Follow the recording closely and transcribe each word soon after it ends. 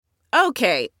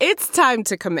Okay, it's time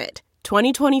to commit.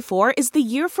 2024 is the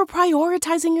year for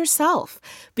prioritizing yourself.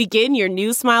 Begin your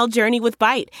new smile journey with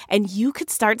Byte, and you could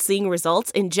start seeing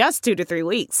results in just 2 to 3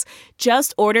 weeks.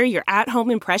 Just order your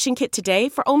at-home impression kit today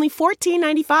for only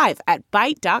 $14.95 at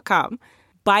Byte.com.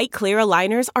 Byte Clear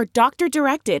aligners are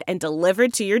doctor-directed and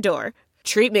delivered to your door.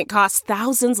 Treatment costs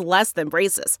thousands less than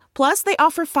braces. Plus, they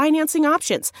offer financing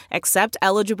options, accept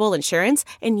eligible insurance,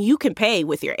 and you can pay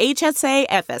with your HSA,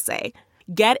 FSA.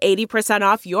 Get 80%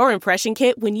 off your impression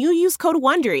kit when you use code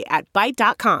WONDERY at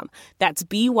Byte.com. That's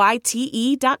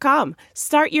BYTE.com.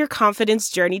 Start your confidence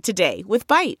journey today with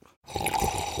Byte.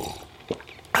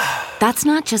 That's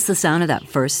not just the sound of that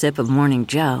first sip of Morning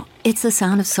Joe. It's the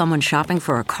sound of someone shopping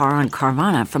for a car on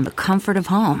Carvana from the comfort of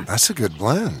home. That's a good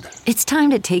blend. It's time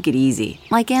to take it easy,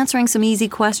 like answering some easy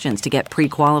questions to get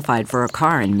pre-qualified for a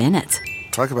car in minutes.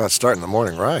 Talk about starting the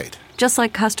morning right. Just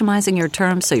like customizing your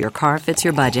terms so your car fits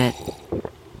your budget.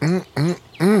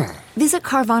 Visit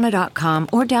Carvana.com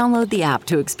or download the app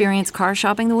to experience car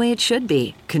shopping the way it should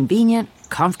be. Convenient,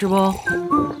 comfortable.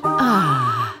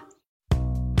 Ah.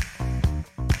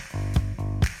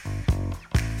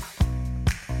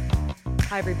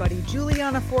 Hi, everybody.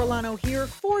 Juliana Forlano here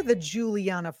for the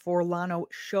Juliana Forlano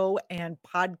Show and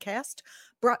Podcast,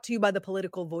 brought to you by the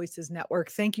Political Voices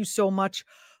Network. Thank you so much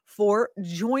for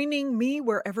joining me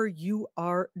wherever you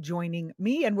are joining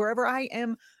me and wherever I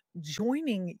am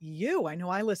joining you. I know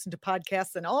I listen to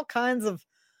podcasts in all kinds of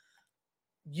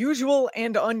usual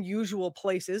and unusual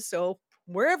places. So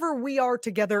wherever we are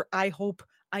together, I hope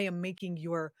I am making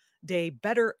your day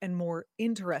better and more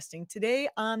interesting. Today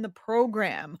on the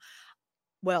program,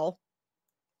 well,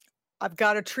 I've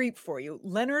got a treat for you.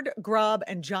 Leonard Grob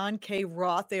and John K.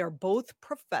 Roth, they are both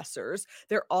professors.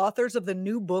 They're authors of the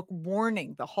new book,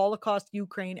 Warning: The Holocaust,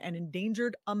 Ukraine, and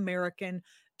Endangered American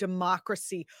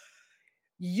Democracy.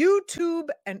 YouTube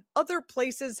and other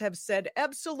places have said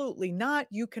absolutely not.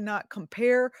 You cannot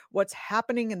compare what's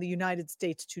happening in the United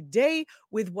States today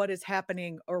with what is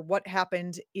happening or what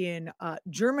happened in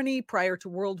Germany prior to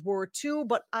World War II.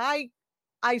 But I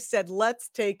said, let's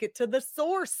take it to the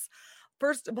source.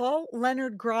 First of all,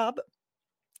 Leonard Grob,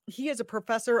 he is a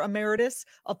professor emeritus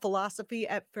of philosophy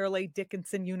at Fairleigh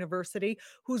Dickinson University,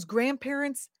 whose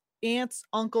grandparents, aunts,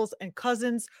 uncles, and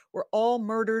cousins were all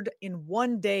murdered in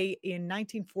one day in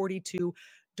 1942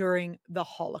 during the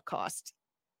Holocaust.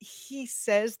 He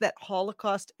says that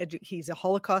he's a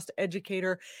Holocaust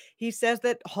educator. He says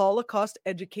that Holocaust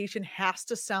education has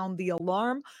to sound the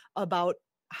alarm about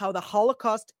how the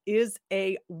Holocaust is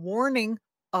a warning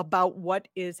about what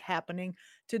is happening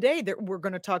today. We're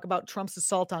going to talk about Trump's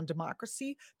assault on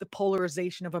democracy, the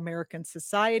polarization of American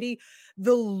society,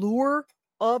 the lure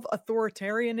of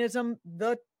authoritarianism,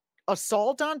 the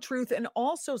assault on truth, and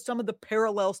also some of the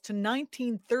parallels to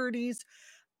 1930s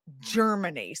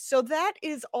Germany. So that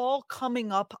is all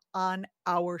coming up on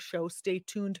our show. Stay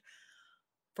tuned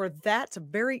for that. It's a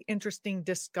very interesting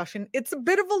discussion. It's a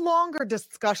bit of a longer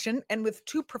discussion, and with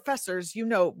two professors, you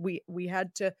know,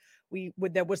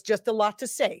 there was just a lot to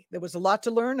say. There was a lot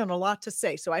to learn and a lot to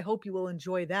say. So I hope you will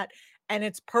enjoy that. And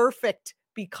it's perfect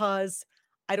because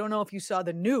I don't know if you saw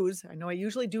the news. I know I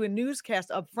usually do a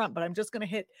newscast up front, but I'm just going to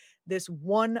hit this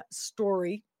one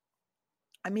story.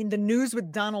 I mean, the news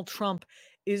with Donald Trump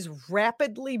is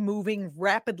rapidly moving,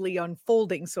 rapidly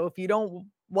unfolding. So if you don't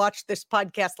watch this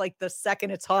podcast like the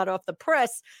second it's hot off the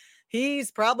press,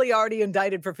 he's probably already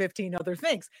indicted for 15 other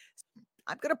things.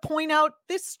 I'm going to point out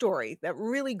this story that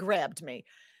really grabbed me.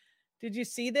 Did you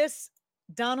see this?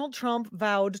 Donald Trump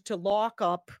vowed to lock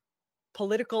up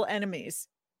political enemies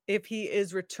if he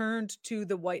is returned to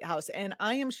the White House. And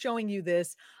I am showing you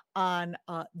this on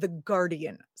The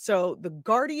Guardian. So The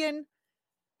Guardian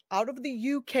out of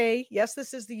the UK. Yes,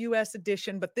 this is the US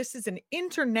edition, but this is an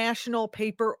international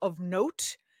paper of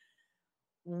note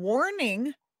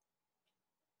warning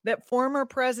that former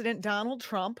President Donald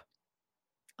Trump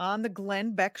on the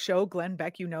Glenn Beck show. Glenn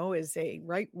Beck, you know, is a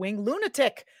right-wing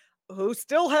lunatic who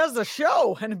still has a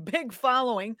show and a big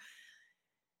following.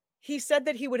 He said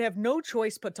that he would have no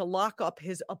choice but to lock up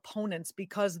his opponents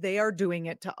because they are doing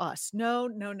it to us. No.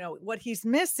 What he's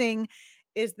missing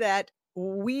is that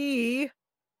we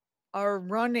are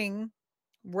running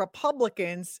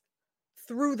Republicans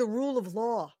through the rule of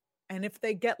law. And if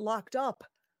they get locked up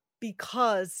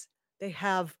because they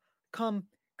have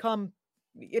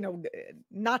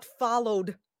not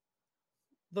followed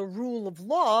the rule of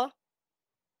law,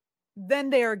 then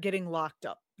they are getting locked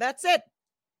up. That's it.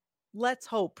 Let's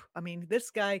hope. I mean,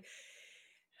 this guy,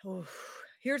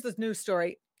 here's this news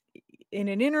story. In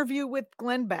an interview with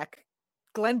Glenn Beck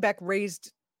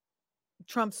raised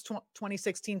Trump's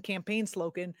 2016 campaign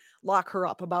slogan, lock her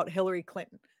up, about Hillary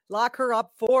Clinton. Lock her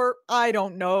up for, I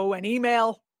don't know, an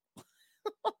email.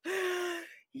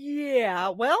 Yeah,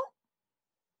 well,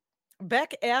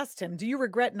 Beck asked him, do you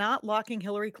regret not locking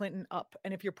Hillary Clinton up?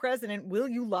 And if you're president, will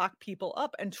you lock people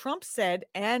up? And Trump said,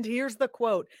 and here's the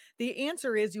quote, the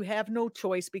answer is you have no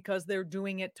choice because they're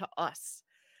doing it to us.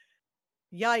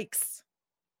 Yikes.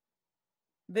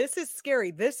 This is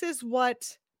scary. This is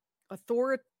what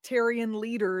authoritarian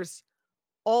leaders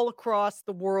all across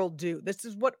the world do. This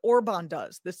is what Orban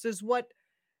does. This is what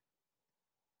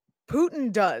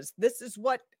Putin does. This is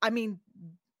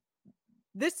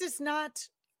not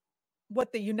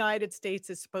what the United States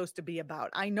is supposed to be about.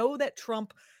 I know that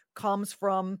Trump comes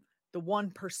from the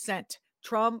 1%.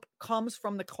 Trump comes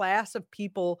from the class of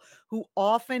people who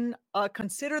often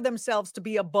consider themselves to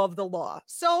be above the law.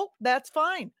 So that's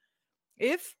fine.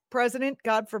 If president,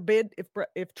 God forbid,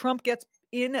 if Trump gets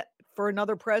in for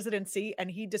another presidency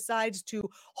and he decides to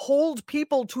hold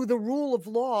people to the rule of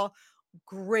law,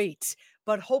 great.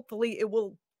 But hopefully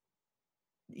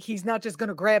he's not just going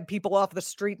to grab people off the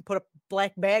street and put a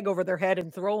black bag over their head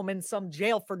and throw them in some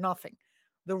jail for nothing.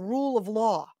 The rule of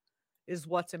law is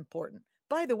what's important.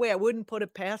 By the way, I wouldn't put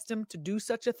it past him to do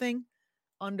such a thing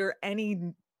under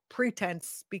any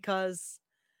pretense because,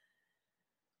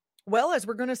 well, as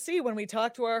we're going to see when we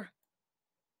talk to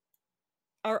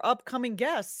our upcoming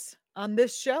guests on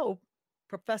this show,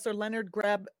 Professor Leonard,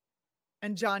 Grob,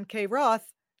 and John K. Roth,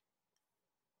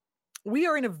 we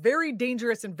are in a very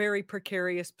dangerous and very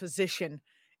precarious position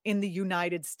in the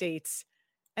United States.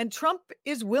 And Trump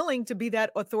is willing to be that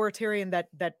authoritarian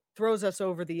that throws us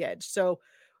over the edge. So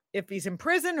if he's in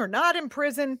prison or not in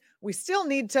prison, we still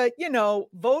need to,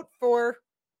 vote for,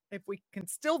 if we can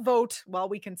still vote, while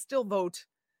we can still vote,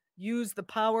 use the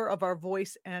power of our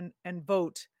voice and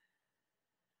vote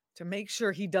to make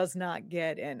sure he does not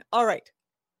get in. All right,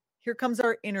 here comes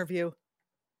our interview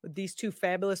with these two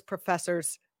fabulous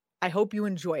professors. I hope you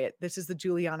enjoy it. This is the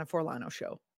Juliana Forlano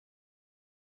Show.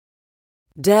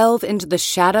 Delve into the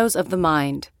shadows of the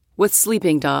mind with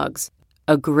Sleeping Dogs,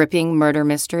 a gripping murder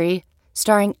mystery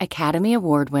starring Academy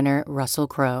Award winner Russell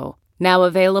Crowe. Now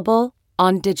available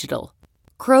on digital.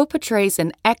 Crowe portrays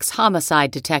an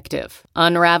ex-homicide detective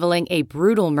unraveling a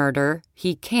brutal murder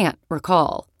he can't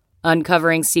recall.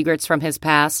 Uncovering secrets from his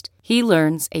past, he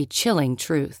learns a chilling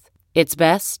truth. It's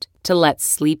best to let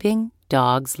sleeping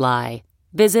dogs lie.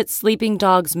 Visit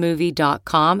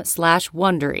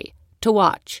sleepingdogsmovie.com/Wondery to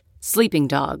watch Sleeping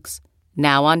Dogs,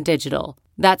 now on digital.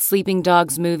 That's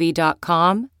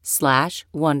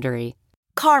sleepingdogsmovie.com/Wondery.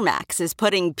 CarMax is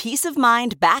putting peace of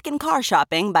mind back in car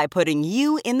shopping by putting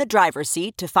you in the driver's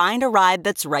seat to find a ride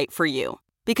that's right for you.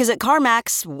 Because at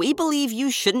CarMax, we believe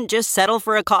you shouldn't just settle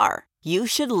for a car. You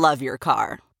should love your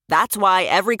car. That's why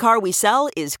every car we sell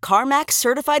is CarMax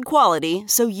certified quality,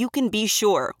 so you can be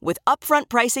sure with upfront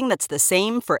pricing that's the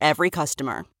same for every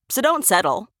customer. So don't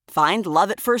settle. Find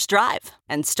love at first drive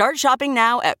and start shopping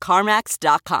now at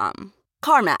CarMax.com.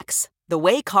 CarMax, the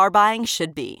way car buying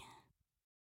should be.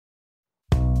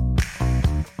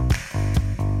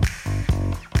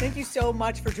 Thank you so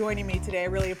much for joining me today. I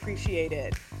really appreciate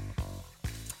it.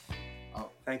 Oh,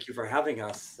 thank you for having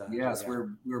us. Yes, we're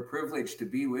privileged to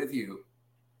be with you.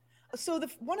 So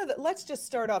let's just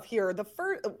start off here. The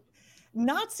first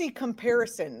Nazi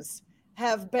comparisons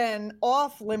have been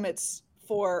off limits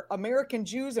for American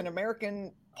Jews and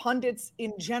American pundits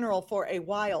in general for a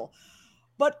while,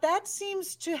 but that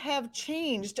seems to have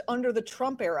changed under the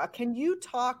Trump era. Can you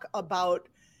talk about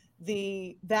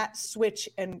that switch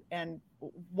and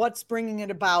what's bringing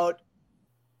it about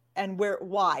and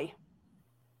why?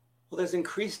 Well, there's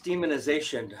increased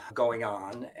demonization going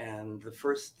on, and the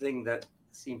first thing that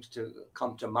seems to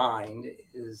come to mind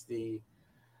is the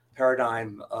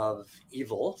paradigm of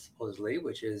evil, supposedly,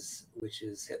 which is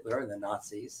Hitler and the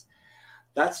Nazis.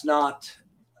 That's not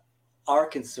our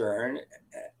concern.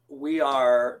 We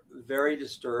are very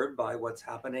disturbed by what's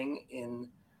happening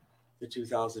in the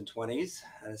 2020s,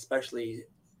 and especially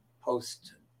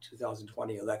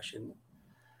post-2020 election.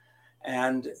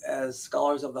 And as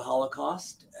scholars of the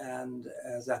Holocaust, and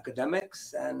as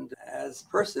academics, and as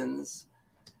persons,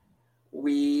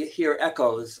 we hear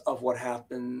echoes of what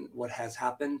has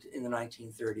happened in the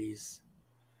 1930s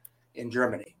in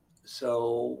Germany.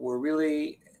 So we're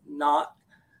really not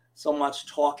so much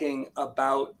talking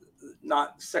about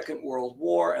not Second World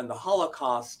War and the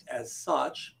Holocaust as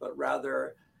such, but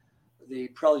rather the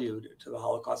prelude to the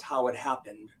Holocaust, how it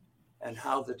happened, and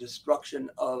how the destruction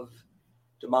of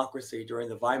democracy during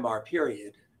the Weimar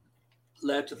period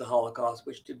led to the Holocaust,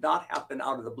 which did not happen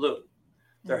out of the blue.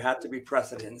 There had to be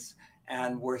precedents,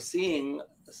 And we're seeing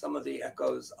some of the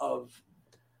echoes of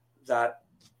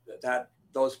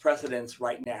those precedents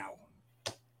right now.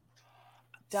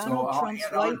 Donald Trump's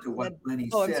add wife. on to what Lenny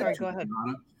I'm said. sorry. Go ahead.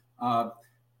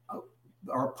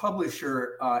 Our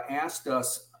publisher asked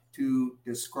us to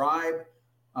describe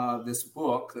this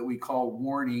book that we call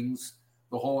Warnings,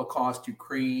 the Holocaust,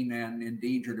 Ukraine, and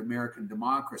Endangered American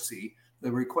Democracy.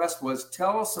 The request was,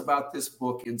 tell us about this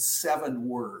book in 7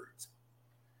 words.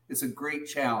 It's a great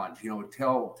challenge,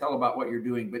 tell about what you're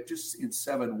doing, but just in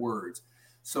 7 words.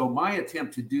 So my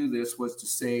attempt to do this was to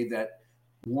say that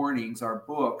Warnings, our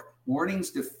book, Warnings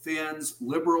defends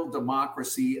liberal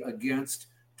democracy against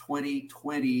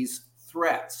 2020's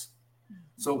threats.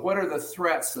 So what are the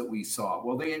threats that we saw?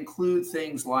 Well, they include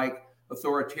things like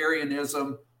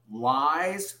authoritarianism,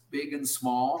 lies, big and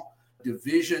small,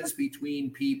 divisions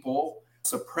between people,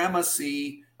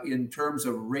 supremacy in terms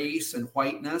of race and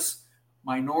whiteness,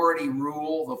 minority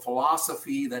rule, the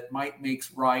philosophy that might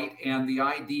makes right, and the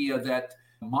idea that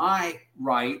my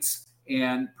rights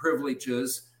and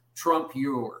privileges trump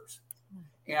yours.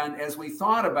 And as we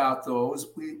thought about those,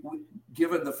 we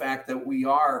given the fact that we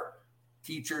are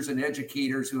teachers and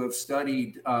educators who have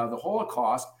studied the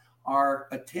Holocaust, our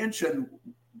attention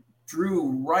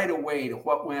drew right away to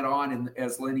what went on,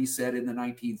 as Lenny said, in the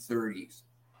 1930s.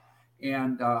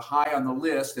 And high on the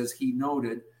list, as he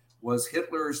noted, was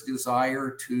Hitler's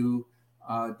desire to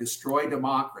destroy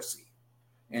democracy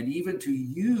and even to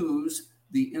use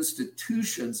the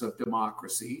institutions of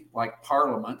democracy, like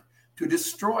Parliament, to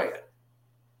destroy it.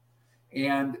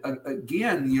 And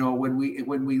again,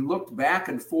 when we looked back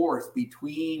and forth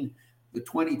between the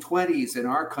 2020s in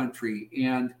our country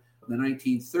and the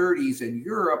 1930s in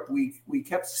Europe, we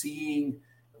kept seeing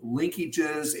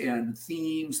linkages and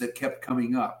themes that kept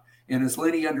coming up. And as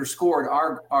Lenny underscored,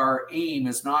 our aim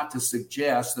is not to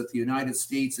suggest that the United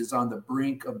States is on the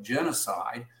brink of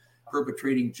genocide,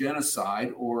 perpetrating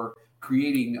genocide, or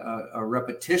creating a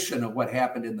repetition of what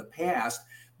happened in the past.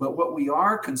 But what we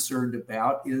are concerned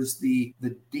about is the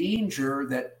danger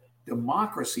that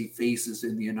democracy faces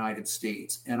in the United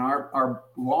States. And our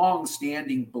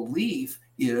long-standing belief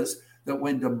is that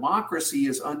when democracy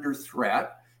is under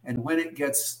threat and when it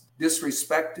gets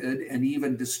disrespected and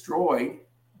even destroyed,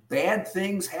 bad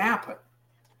things happen.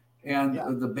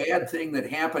 And the bad thing that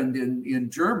happened in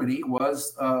Germany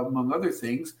was, among other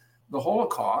things, the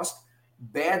Holocaust.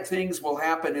 Bad things will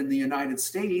happen in the United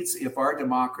States if our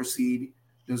democracy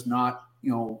does not,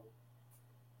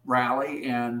 rally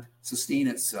and sustain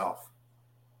itself.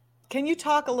 Can you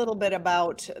talk a little bit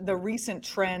about the recent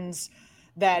trends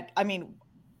that,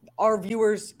 our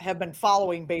viewers have been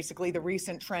following basically the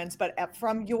recent trends, but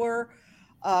from your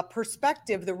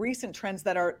perspective, the recent trends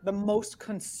that are the most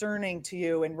concerning to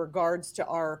you in regards to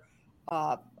our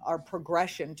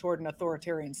progression toward an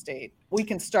authoritarian state? We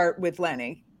can start with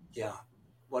Lenny. Yeah.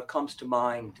 What comes to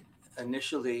mind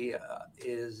initially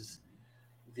is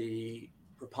the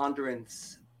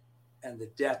preponderance and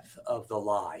the depth of the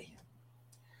lie.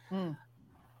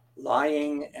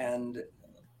 Lying and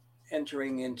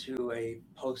entering into a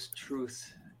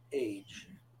post-truth age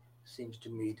seems to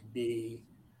me to be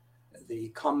the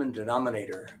common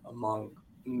denominator among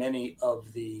many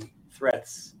of the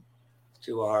threats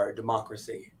to our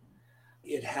democracy.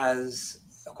 It has,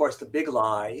 of course, the big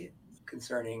lie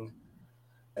concerning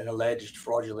an alleged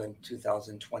fraudulent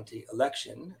 2020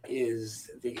 election is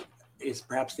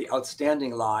perhaps the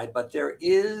outstanding lie, but there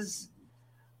is,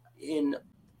 in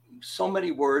so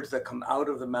many words that come out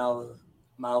of the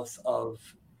mouth of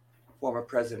former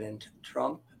President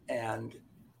Trump, and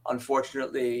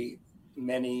unfortunately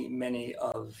many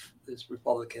of his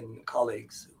Republican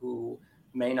colleagues who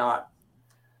may not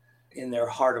in their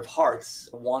heart of hearts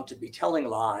want to be telling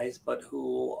lies, but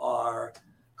who are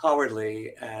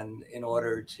cowardly, and in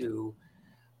order to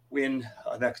win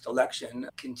a next election,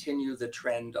 continue the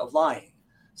trend of lying.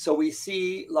 So we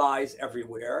see lies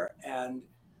everywhere, and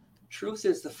truth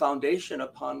is the foundation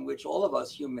upon which all of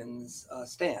us humans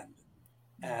stand.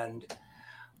 And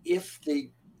if,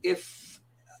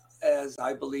 as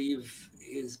I believe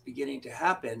is beginning to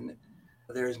happen,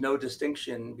 there's no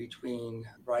distinction between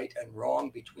right and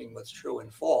wrong, between what's true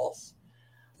and false,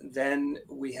 then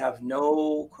we have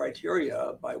no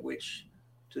criteria by which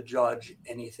to judge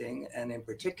anything, and in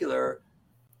particular,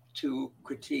 to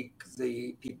critique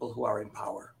the people who are in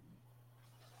power.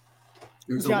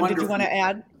 John, did you want to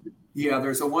add? Yeah,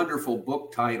 there's a wonderful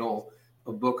book title,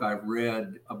 a book I've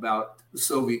read about the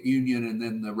Soviet Union and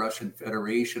then the Russian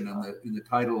Federation, and the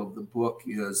title of the book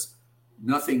is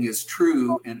 "Nothing is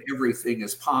True and Everything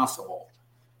is Possible."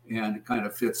 And it kind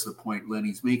of fits the point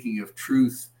Lenny's making. If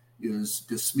truth is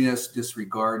dismissed,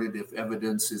 disregarded, if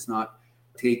evidence is not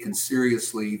taken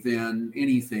seriously, then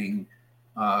anything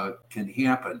can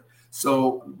happen.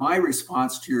 So my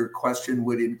response to your question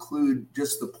would include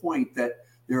just the point that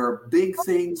there are big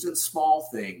things and small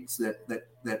things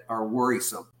that are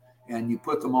worrisome, and you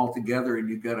put them all together and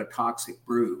you've got a toxic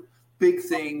brew. Big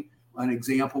thing, an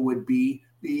example would be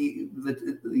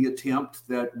the attempt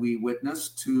that we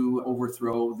witnessed to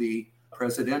overthrow the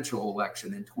presidential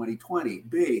election in 2020.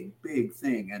 Big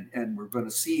thing, and we're going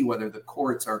to see whether the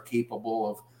courts are capable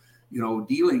of,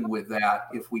 dealing with that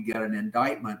if we get an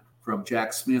indictment from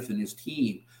Jack Smith and his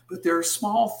team. But there are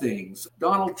small things.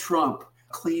 Donald Trump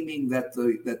claiming that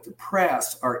the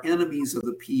press are enemies of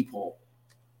the people.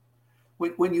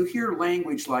 When you hear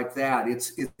language like that,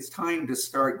 it's time to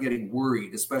start getting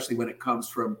worried, especially when it comes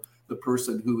from the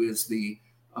person who is the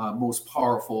most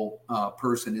powerful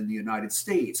person in the United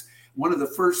States. One of the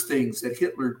first things that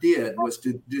Hitler did was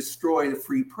to destroy the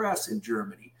free press in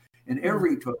Germany. And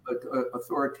every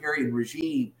authoritarian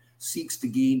regime seeks to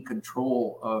gain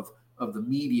control of the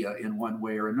media in one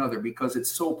way or another because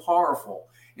it's so powerful.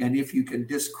 And if you can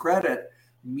discredit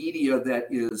media that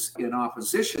is in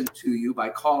opposition to you by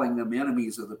calling them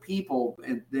enemies of the people,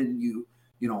 and then you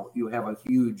have a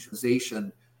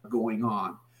hugeization going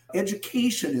on.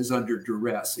 Education is under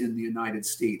duress in the United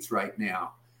States right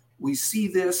now. We see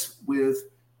this with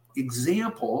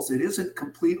examples. It isn't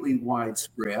completely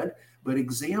widespread, but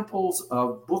examples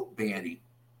of book banning.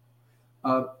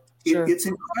 Sure. It's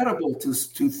incredible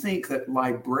to think that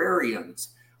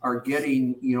librarians are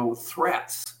getting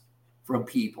threats from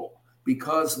people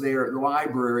because their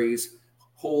libraries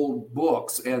hold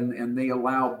books and they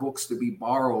allow books to be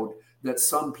borrowed that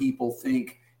some people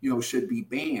think should be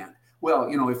banned. Well,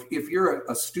 if you're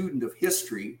a student of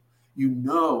history, you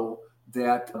know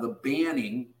that the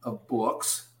banning of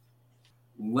books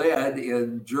led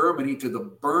in Germany to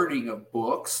the burning of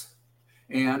books.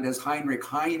 And as Heinrich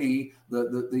Heine,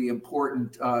 the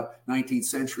important 19th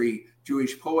century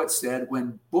Jewish poet said,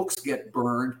 when books get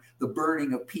burned, the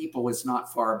burning of people is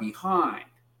not far behind.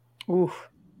 Oof.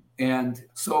 And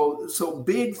so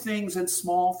big things and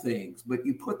small things, but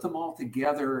you put them all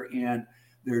together and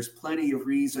there's plenty of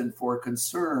reason for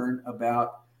concern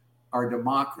about our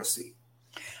democracy.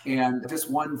 And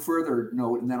just one further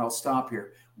note, and then I'll stop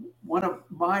here. One of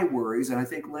my worries, and I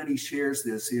think Lenny shares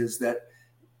this, is that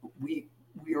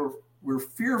we're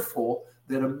fearful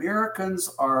that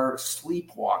Americans are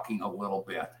sleepwalking a little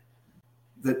bit.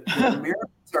 That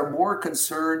Americans are more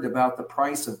concerned about the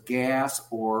price of gas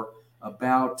or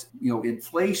about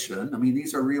inflation. I mean,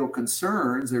 these are real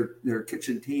concerns. They're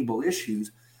kitchen table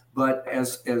issues. But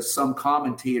as some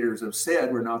commentators have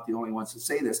said, we're not the only ones to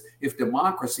say this. If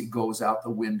democracy goes out the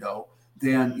window,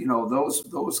 then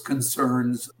those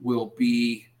concerns will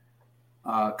be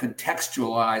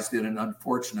contextualized in an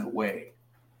unfortunate way.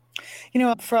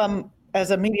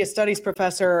 As a media studies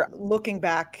professor, looking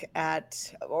back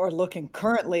at, or looking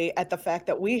currently at the fact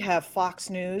that we have Fox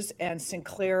News and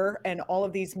Sinclair and all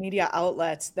of these media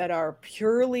outlets that are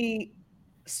purely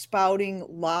spouting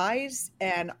lies,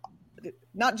 and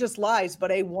not just lies,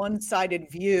 but a one-sided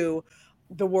view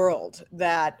the world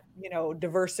that,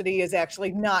 diversity is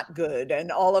actually not good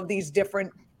and all of these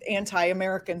different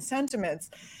anti-American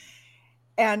sentiments.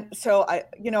 And so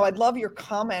I'd love your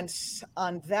comments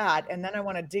on that. And then I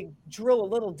want to drill a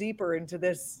little deeper into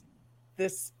this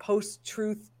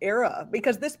post-truth era,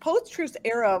 because this post-truth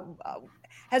era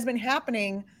has been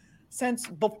happening since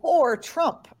before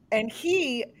Trump. And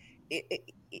he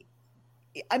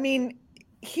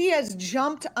has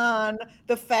jumped on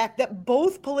the fact that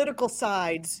both political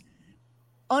sides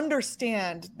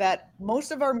understand that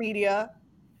most of our media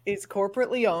is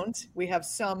corporately owned. We have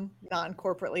some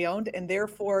non-corporately owned, and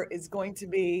therefore is going to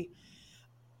be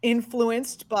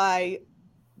influenced by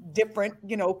different,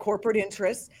 corporate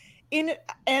interests. And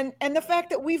the fact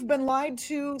that we've been lied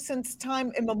to since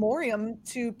time immemorial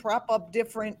to prop up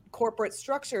different corporate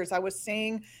structures. I was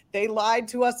saying they lied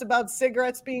to us about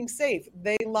cigarettes being safe.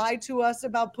 They lied to us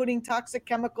about putting toxic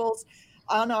chemicals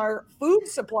on our food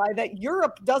supply that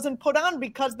Europe doesn't put on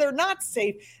because they're not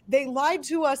safe. They lied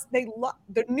to us.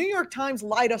 The New York Times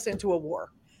lied us into a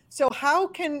war. So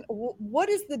what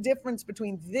is the difference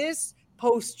between this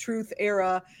post-truth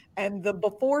era and the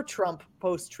before Trump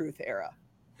post-truth era?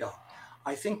 Yeah,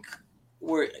 I think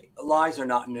lies are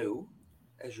not new,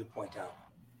 as you point out.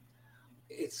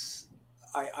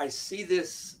 I see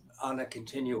this on a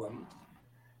continuum,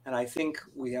 and I think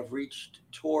we have reached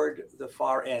toward the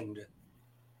far end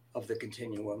of the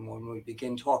continuum when we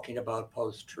begin talking about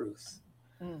post-truth.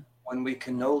 When we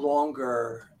can no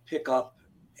longer pick up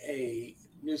a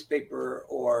newspaper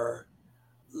or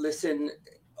listen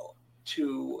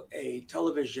to a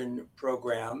television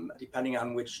program, depending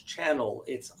on which channel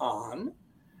it's on,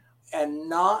 and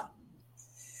not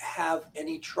have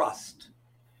any trust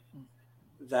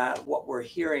that what we're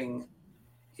hearing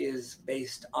is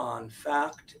based on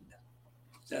fact,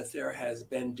 that there has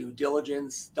been due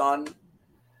diligence done,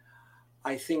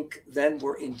 I think then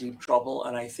we're in deep trouble.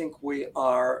 And I think we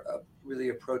are really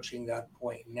approaching that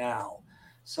point now.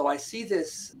 So I see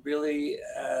this really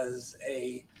as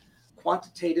a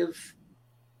quantitative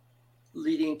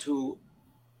leading to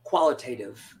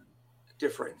qualitative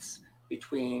difference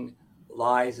between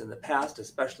lies in the past,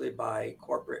 especially by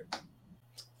corporate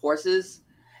forces,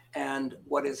 and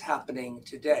what is happening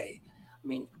today. I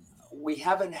mean, we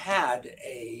haven't had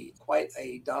quite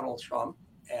a Donald Trump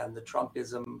and the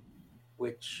Trumpism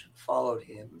which followed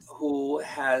him, who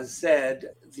has said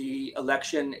the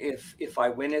election, if I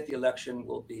win it, the election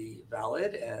will be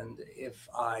valid, and if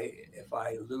I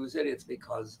lose it, it's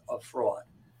because of fraud.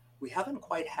 We haven't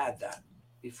quite had that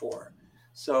before.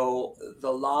 So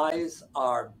the lies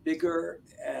are bigger,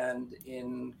 and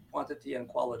in quantity and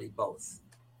quality both.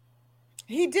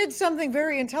 He did something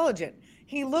very intelligent.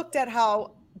 He looked at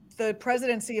how the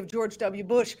presidency of George W.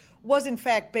 Bush was in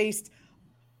fact based,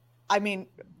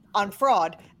 on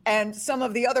fraud, and some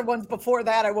of the other ones before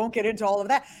that. I won't get into all of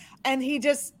that. And he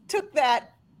just took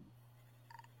that.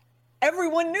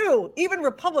 Everyone knew, even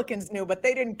Republicans knew, but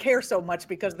they didn't care so much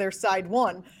because their side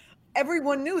won.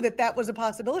 Everyone knew that that was a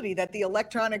possibility, that the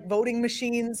electronic voting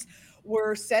machines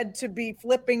were said to be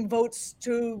flipping votes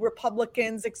to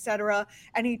Republicans, etc.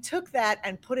 And he took that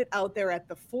and put it out there at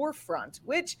the forefront,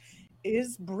 which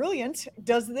is brilliant.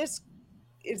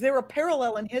 Is there a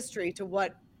parallel in history to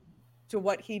what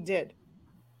he did?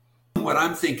 What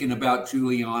I'm thinking about,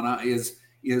 Juliana, is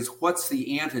what's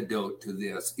the antidote to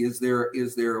this? Is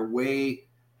there a way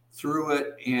through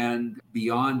it and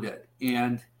beyond it?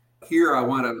 And here I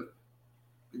want to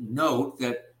note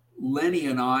that Lenny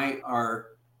and I are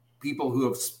people who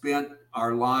have spent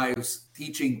our lives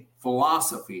teaching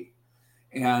philosophy.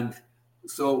 And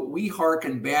so we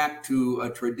hearken back to a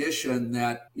tradition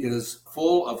that is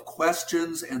full of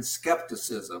questions and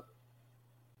skepticism.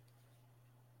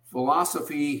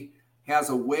 Philosophy has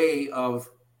a way of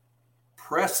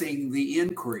pressing the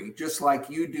inquiry, just like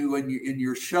you do in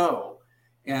your show.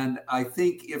 And I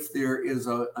think if there is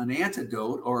an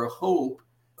antidote or a hope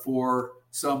for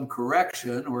some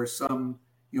correction or some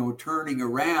turning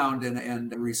around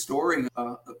and restoring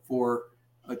for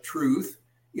a truth,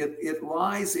 it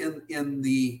lies in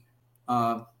the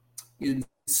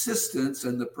insistence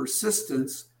and the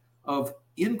persistence of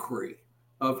inquiry,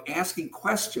 of asking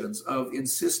questions, of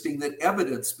insisting that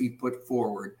evidence be put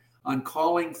forward, on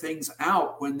calling things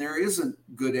out when there isn't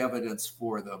good evidence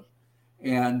for them.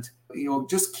 And,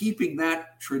 just keeping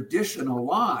that tradition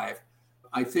alive.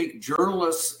 I think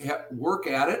journalists work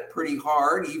at it pretty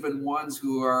hard, even ones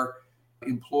who are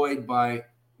employed by,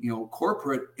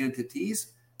 corporate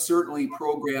entities. Certainly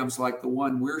programs like the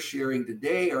one we're sharing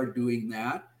today are doing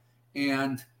that.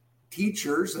 And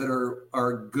teachers that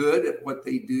are good at what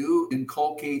they do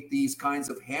inculcate these kinds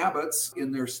of habits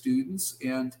in their students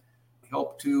and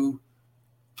help to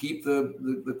keep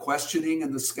the questioning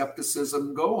and the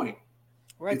skepticism going.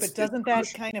 Right, but doesn't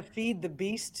that kind of feed the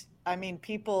beast? I mean,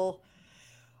 people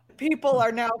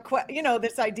are now,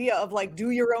 this idea of like, do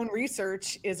your own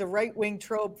research is a right-wing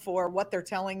trope for what they're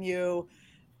telling you.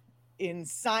 In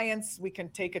science, we can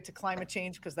take it to climate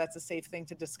change because that's a safe thing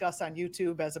to discuss on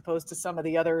YouTube, as opposed to some of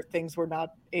the other things we're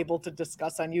not able to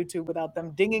discuss on YouTube without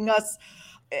them dinging us.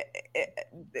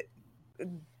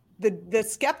 The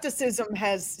skepticism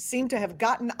has seemed to have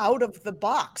gotten out of the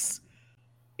box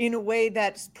in a way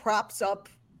that props up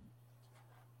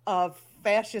a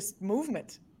fascist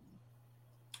movement.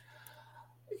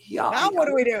 Yeah. Now what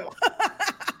do we do?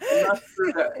 I'm not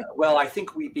sure that, well, I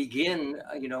think we begin,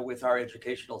 with our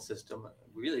educational system.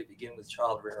 We really begin with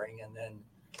child rearing, and then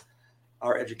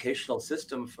our educational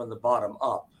system from the bottom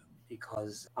up.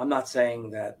 Because I'm not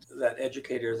saying that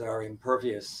educators are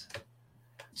impervious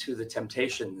to the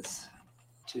temptations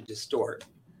to distort,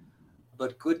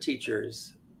 but good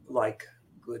teachers, like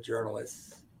good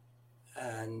journalists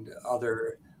and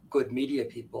other good media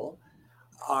people,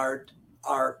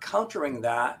 are countering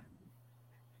that.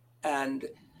 And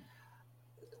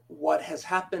what has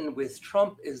happened with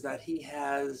Trump is that he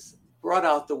has brought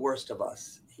out the worst of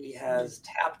us. He has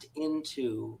tapped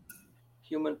into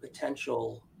human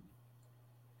potential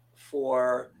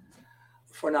for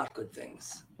not good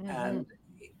things. Mm-hmm. And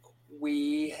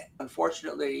we,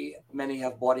 unfortunately, many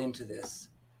have bought into this.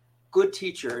 Good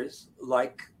teachers,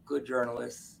 like good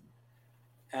journalists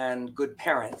and good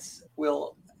parents,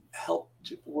 will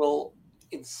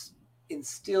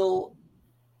instill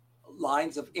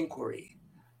lines of inquiry,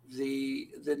 the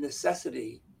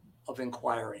necessity of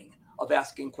inquiring, of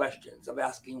asking questions, of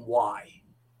asking why.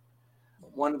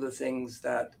 One of the things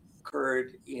that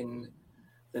occurred in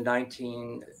the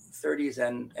 1930s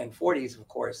and 40s, of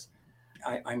course,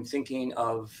 I'm thinking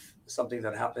of something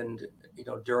that happened,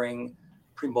 during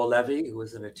Primo Levi, who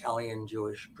was an Italian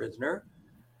Jewish prisoner,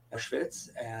 Auschwitz.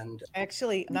 And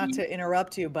actually, not to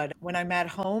interrupt you, but when I'm at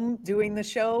home doing the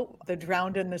show, the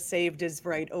drowned and the saved is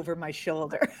right over my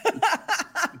shoulder.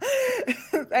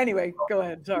 Anyway, go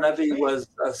ahead. Sorry. Levi was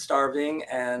starving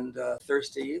and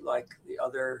thirsty like the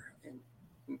other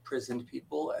imprisoned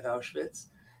people at Auschwitz.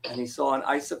 And he saw an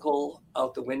icicle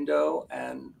out the window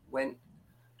and went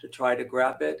to try to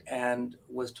grab it and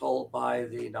was told by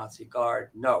the Nazi guard,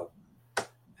 no.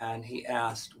 And he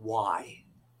asked why,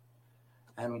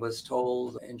 and was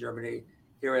told in Germany,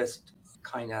 hier ist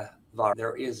keine Wahrheit.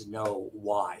 There is no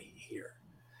why here.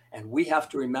 And we have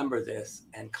to remember this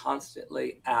and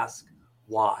constantly ask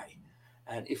why.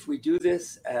 And if we do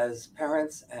this as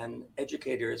parents and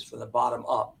educators from the bottom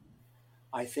up,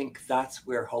 I think that's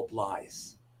where hope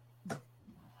lies.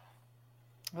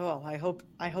 Oh, I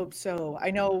hope so.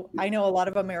 I know a lot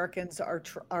of Americans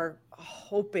are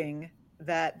hoping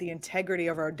that the integrity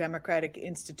of our democratic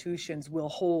institutions will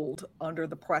hold under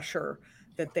the pressure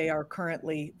that they are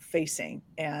currently facing.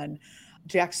 And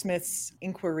Jack Smith's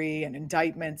inquiry and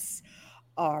indictments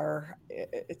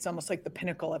it's almost like the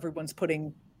pinnacle. Everyone's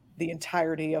putting the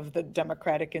entirety of the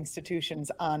democratic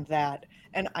institutions on that.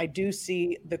 And I do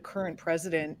see the current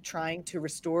president trying to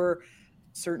restore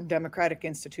certain democratic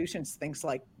institutions, things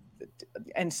like,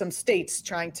 and some states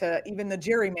trying to, even the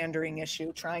gerrymandering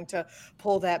issue, trying to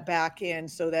pull that back in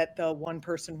so that the one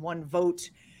person, one vote,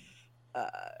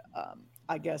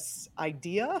 I guess,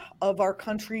 idea of our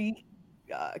country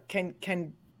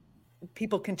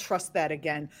people can trust that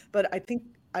again. But I think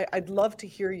I'd love to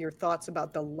hear your thoughts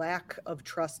about the lack of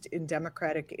trust in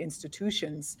democratic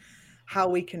institutions, how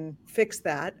we can fix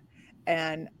that,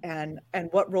 and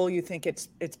what role you think it's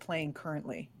playing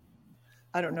currently.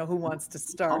 I don't know who wants to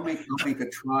start. I'll make a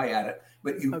try at it,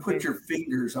 but you put your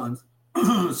fingers on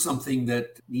something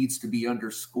that needs to be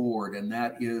underscored, and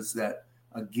that is that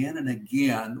again and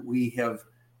again we have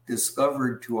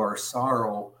discovered to our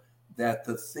sorrow that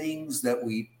the things that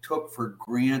we took for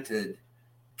granted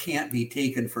can't be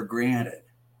taken for granted.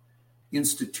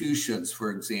 Institutions, for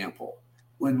example.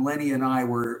 When Lenny and I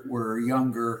were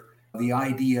younger, the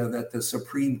idea that the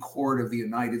Supreme Court of the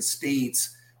United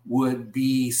States would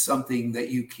be something that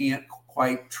you can't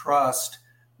quite trust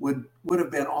would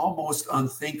have been almost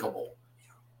unthinkable.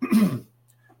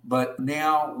 But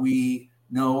now we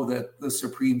know that the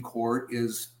Supreme Court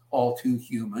is all too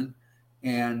human,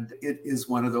 and it is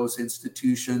one of those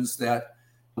institutions that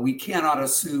we cannot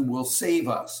assume will save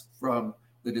us from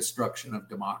the destruction of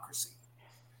democracy.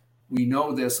 We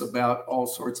know this about all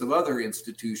sorts of other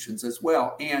institutions as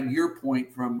well. And your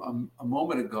point from a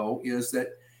moment ago is that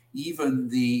even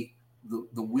the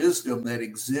wisdom that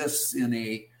exists in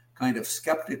a kind of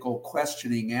skeptical,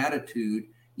 questioning attitude,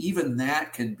 even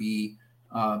that can be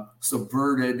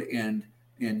subverted and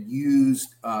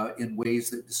used in ways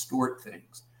that distort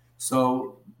things.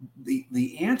 So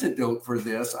the antidote for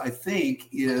this, I think,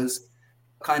 is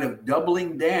kind of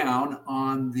doubling down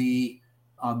on the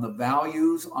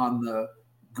values, on the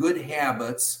good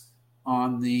habits,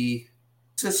 on the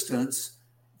insistence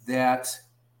that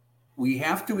we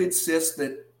have to insist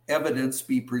that evidence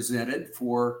be presented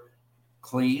for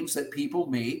claims that people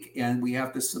make, and we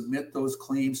have to submit those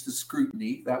claims to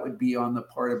scrutiny. That would be on the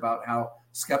part about how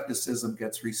skepticism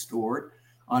gets restored.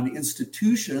 On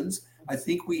institutions, I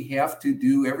think we have to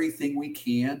do everything we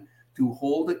can to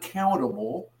hold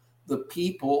accountable the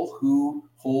people who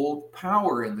hold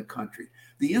power in the country.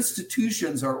 The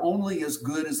institutions are only as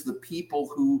good as the people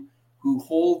who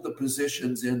hold the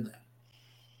positions in them.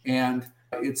 And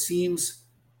it seems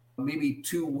maybe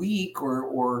too weak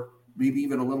or maybe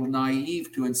even a little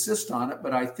naive to insist on it.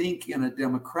 But I think in a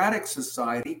democratic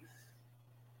society,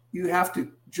 you have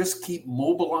to just keep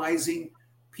mobilizing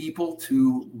people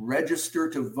to register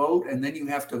to vote, and then you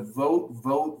have to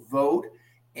vote,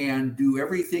 and do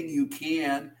everything you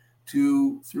can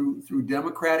to through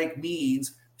democratic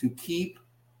means to keep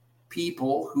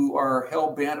people who are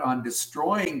hell-bent on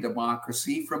destroying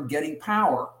democracy from getting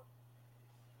power.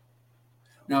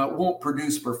 Now, it won't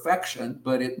produce perfection,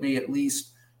 but it may at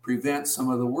least prevent some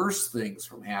of the worst things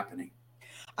from happening.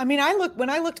 I mean, when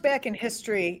I looked back in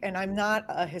history, and I'm not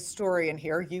a historian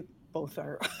here, you both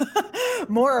are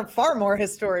far more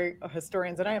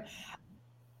historians than I am.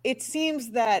 It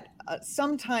seems that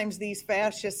sometimes these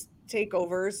fascist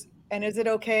takeovers And is it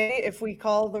okay if we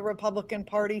call the Republican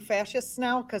Party fascists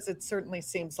now? Because it certainly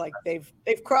seems like they've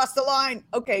crossed the line.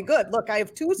 Okay, good. Look, I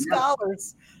have two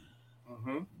scholars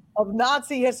of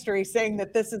Nazi history saying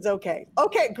that this is okay.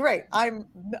 Okay, great.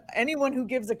 Anyone who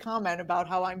gives a comment about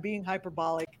how I'm being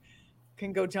hyperbolic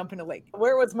can go jump in a lake.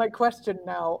 Where was my question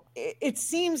now? It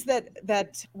seems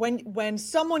that when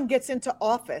someone gets into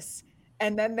office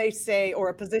and then they say, or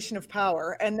a position of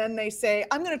power, and then they say,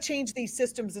 I'm going to change these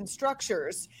systems and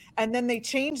structures, and then they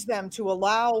change them to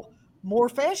allow more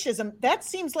fascism, that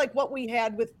seems like what we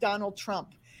had with Donald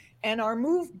Trump. And our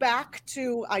move back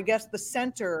to, I guess, the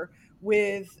center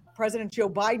with President Joe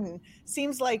Biden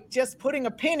seems like just putting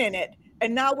a pin in it.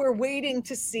 And now we're waiting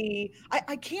to see.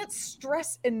 I can't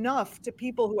stress enough to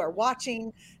people who are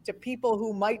watching, to people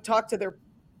who might talk to their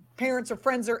parents or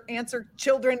friends or aunts or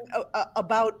children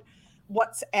about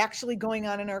what's actually going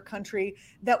on in our country,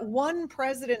 that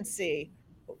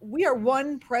we are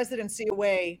one presidency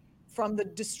away from the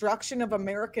destruction of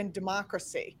American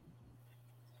democracy.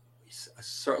 I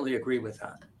certainly agree with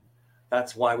that.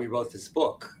 That's why we wrote this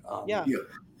book.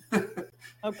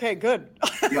 Okay, good.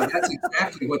 Yeah, that's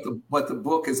exactly what the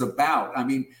book is about. I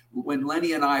mean, when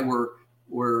Lenny and I were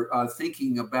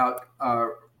thinking about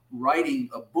writing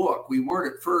a book, we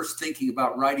weren't at first thinking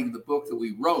about writing the book that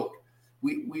we wrote.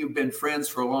 We have been friends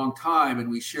for a long time, and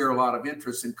we share a lot of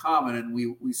interests in common. And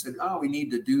we said, we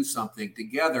need to do something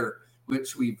together,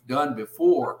 which we've done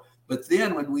before. But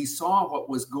then when we saw what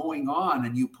was going on,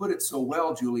 and you put it so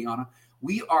well, Juliana,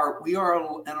 we are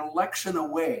an election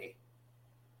away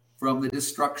from the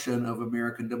destruction of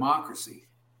American democracy.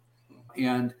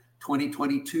 And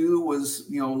 2022 was,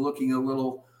 looking a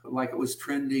little like it was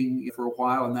trending for a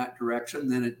while in that direction.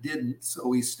 Then it didn't. So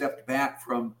we stepped back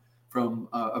from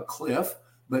a cliff.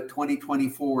 But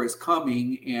 2024 is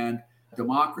coming, and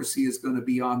democracy is going to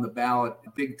be on the ballot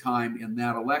big time in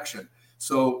that election.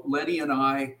 So Lenny and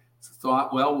I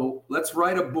thought, well, let's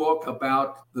write a book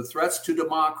about the threats to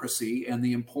democracy and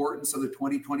the importance of the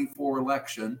 2024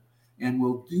 election. And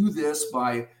we'll do this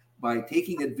by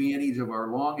taking advantage of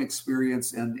our long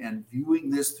experience and viewing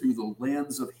this through the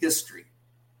lens of history.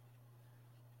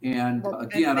 And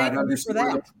again, I'd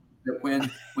understand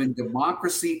that when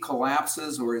democracy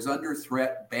collapses or is under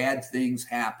threat, bad things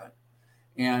happen.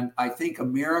 And I think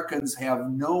Americans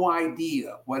have no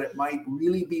idea what it might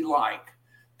really be like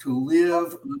to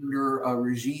live under a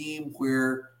regime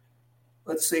where,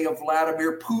 let's say, a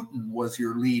Vladimir Putin was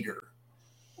your leader,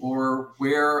 or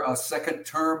where a second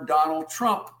term Donald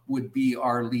Trump would be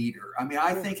our leader. I mean,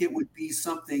 I think it would be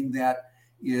something that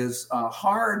is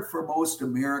hard for most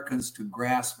Americans to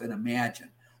grasp and imagine.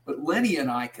 But Lenny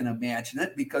and I can imagine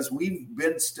it because we've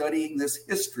been studying this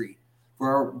history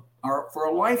for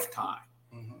a lifetime.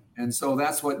 Mm-hmm. And so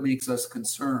that's what makes us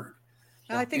concerned.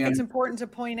 I think it's important to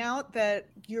point out that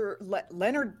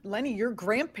Lenny, your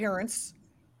grandparents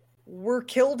were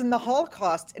killed in the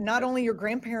Holocaust. And not only your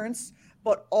grandparents,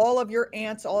 but all of your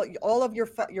aunts, all of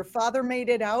your father made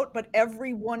it out, but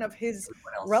every one of his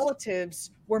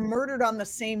relatives were murdered on the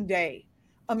same day.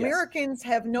 Americans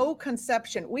have no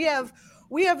conception. We have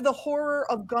the horror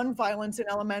of gun violence in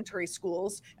elementary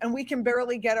schools, and we can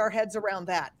barely get our heads around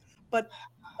that. But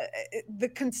the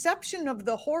conception of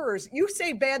the horrors, you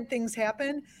say bad things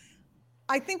happen.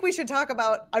 I think we should talk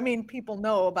about, people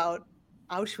know about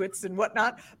Auschwitz and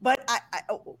whatnot, but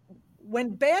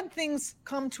when bad things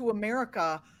come to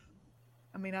America,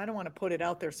 I don't want to put it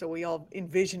out there so we all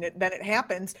envision it, then it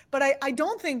happens. But I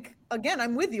don't think, again,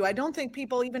 I'm with you. I don't think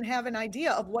people even have an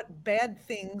idea of what bad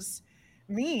things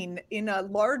mean in a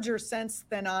larger sense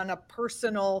than on a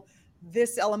personal,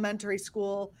 this elementary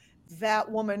school,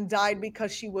 that woman died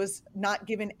because she was not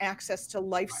given access to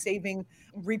life-saving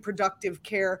reproductive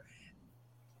care.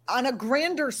 On a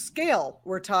grander scale,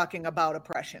 we're talking about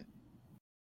oppression.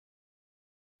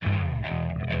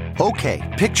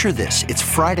 Okay, picture this. It's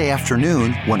Friday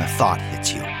afternoon when a thought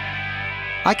hits you.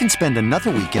 I can spend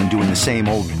another weekend doing the same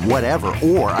old whatever,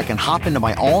 or I can hop into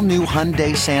my all-new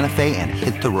Hyundai Santa Fe and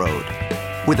hit the road.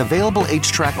 With available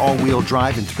H-Track all-wheel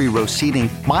drive and 3-row seating,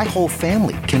 my whole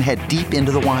family can head deep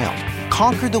into the wild.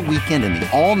 Conquer the weekend in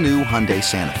the all-new Hyundai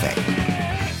Santa Fe.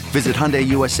 Visit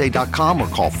HyundaiUSA.com or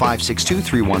call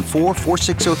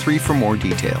 562-314-4603 for more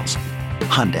details.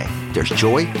 Hyundai, there's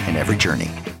joy in every journey.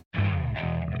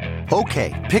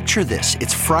 Okay, picture this.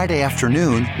 It's Friday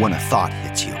afternoon when a thought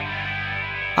hits you.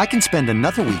 I can spend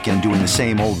another weekend doing the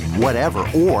same old whatever,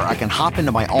 or I can hop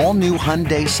into my all-new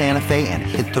Hyundai Santa Fe and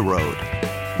hit the road.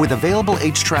 With available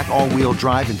H-Track all-wheel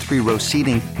drive and 3-row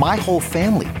seating, my whole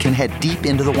family can head deep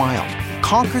into the wild.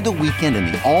 Conquer the weekend in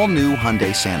the all-new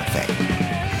Hyundai Santa Fe.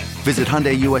 Visit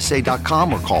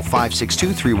HyundaiUSA.com or call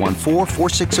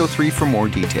 562-314-4603 for more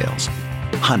details.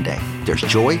 Hyundai, there's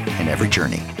joy in every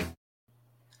journey.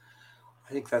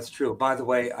 I think that's true. By the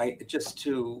way, just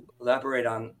to elaborate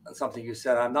on something you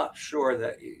said, I'm not sure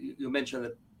that you mentioned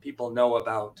that people know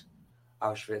about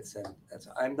Auschwitz, and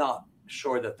I'm not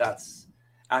sure that that's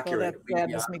accurate. Well, that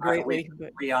saddens me greatly.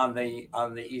 We on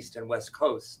the East and West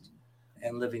Coast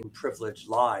and living privileged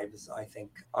lives, I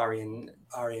think, are in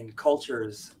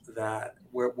cultures that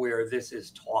where this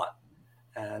is taught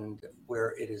and where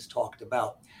it is talked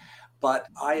about. But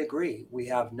I agree, we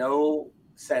have no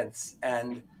sense,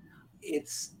 and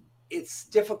it's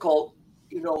difficult,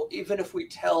 even if we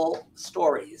tell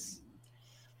stories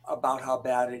about how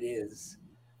bad it is.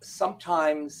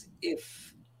 Sometimes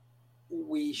if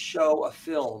we show a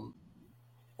film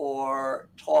or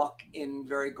talk in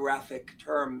very graphic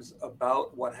terms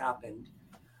about what happened,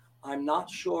 I'm not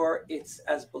sure it's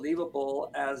as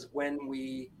believable as when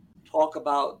we talk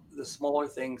about the smaller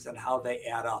things and how they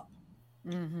add up.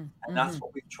 And that's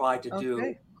what we've tried to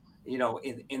do,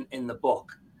 in the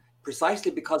book,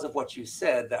 precisely because of what you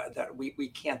said, that we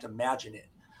can't imagine it.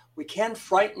 We can't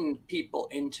frighten people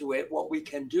into it. What we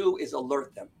can do is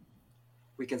alert them.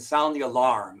 We can sound the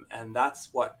alarm, and that's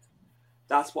what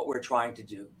we're trying to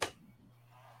do.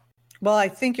 Well, I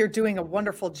think you're doing a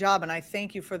wonderful job, and I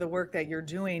thank you for the work that you're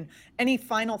doing. Any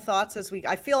final thoughts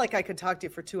I feel like I could talk to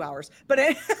you for 2 hours, but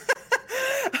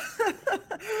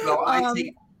well, I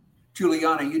think,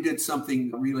 Juliana, you did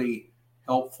something really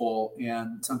helpful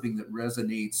and something that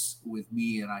resonates with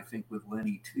me, and I think with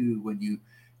Lenny too, when you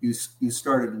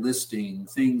started listing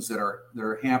things that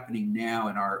are happening now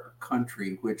in our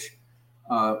country, which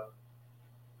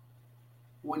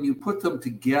when you put them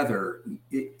together,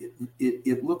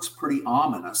 it looks pretty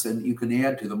ominous, and you can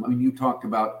add to them. I mean, you talked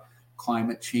about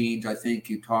climate change. I think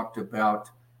you talked about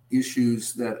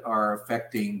issues that are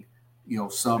affecting,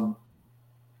 some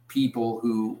people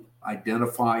who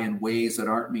identify in ways that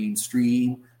aren't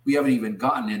mainstream. We haven't even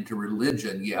gotten into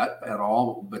religion yet at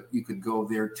all, but you could go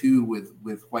there too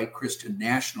with white Christian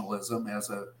nationalism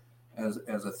as a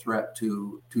threat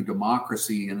to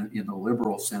democracy in the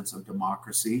liberal sense of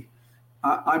democracy.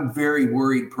 I'm very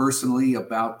worried personally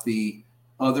about the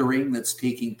othering that's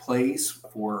taking place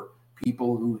for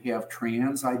people who have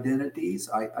trans identities.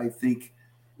 I think,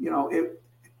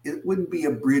 it wouldn't be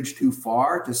a bridge too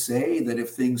far to say that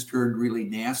if things turned really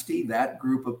nasty, that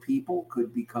group of people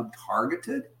could become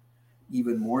targeted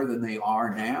even more than they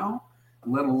are now,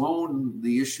 let alone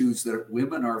the issues that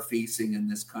women are facing in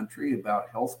this country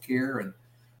about healthcare and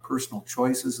personal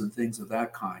choices and things of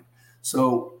that kind.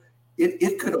 So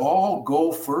it could all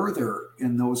go further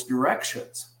in those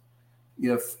directions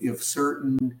if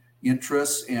certain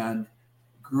interests and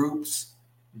groups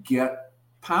get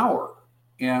power.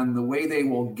 And the way they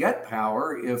will get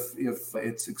power, if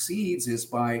it succeeds, is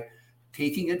by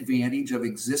taking advantage of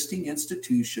existing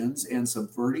institutions and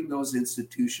subverting those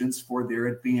institutions for their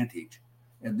advantage.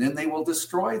 And then they will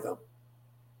destroy them.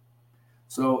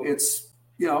 So it's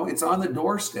on the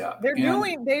doorstep.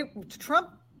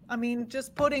 Trump,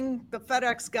 just putting the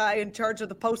FedEx guy in charge of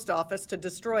the post office to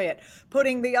destroy it,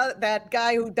 putting that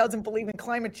guy who doesn't believe in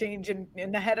climate change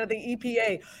in the head of the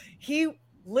EPA. He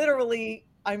literally,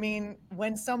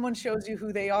 when someone shows you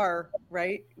who they are,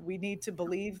 right, we need to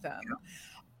believe them. Yeah.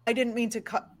 I didn't mean to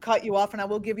cut you off, and I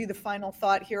will give you the final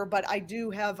thought here, but I do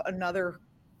have another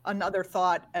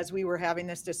thought as we were having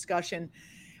this discussion.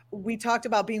 We talked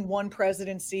about being one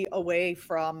presidency away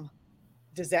from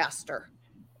disaster,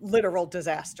 literal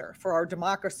disaster for our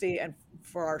democracy and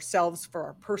for ourselves, for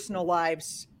our personal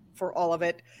lives, for all of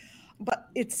it. But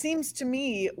it seems to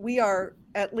me we are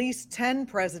at least 10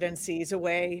 presidencies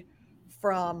away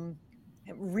from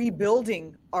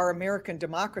rebuilding our American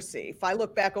democracy. If I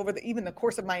look back over even the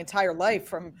course of my entire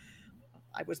life,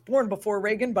 I was born before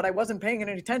Reagan, but I wasn't paying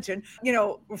any attention,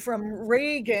 from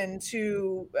Reagan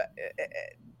to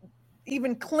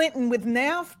even Clinton with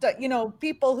NAFTA,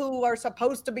 people who are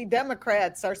supposed to be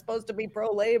Democrats are supposed to be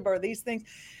pro-labor, these things.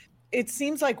 It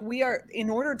seems like we are, in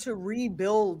order to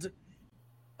rebuild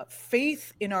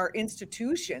faith in our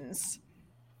institutions,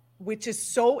 which is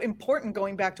so important,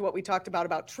 going back to what we talked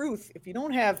about truth. If you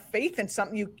don't have faith in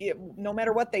something, no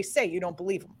matter what they say, you don't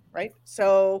believe them, right?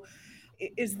 So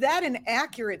is that an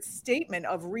accurate statement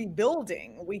of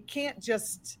rebuilding? We can't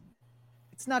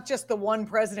it's not just the one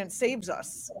president saves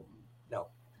us. No,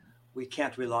 we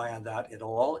can't rely on that at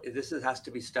all. This has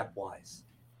to be stepwise.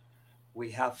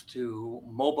 We have to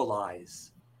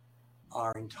mobilize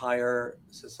our entire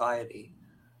society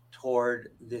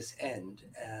toward this end.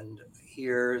 And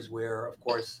here's where, of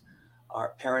course,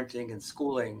 our parenting and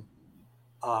schooling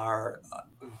are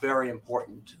very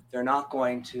important. They're not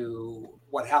going to,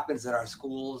 what happens in our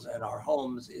schools and our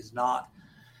homes is not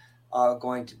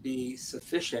going to be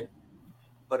sufficient,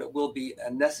 but it will be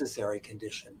a necessary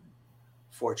condition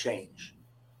for change.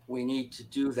 We need to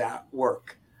do that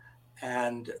work.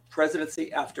 And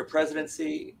presidency after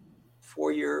presidency,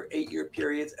 4-year, 8-year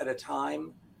periods at a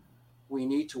time, we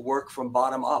need to work from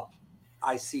bottom up.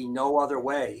 I see no other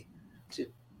way to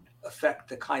affect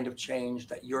the kind of change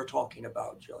that you're talking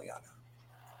about, Juliana.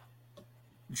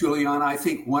 Juliana, I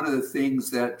think one of the things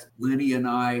that Lenny and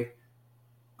I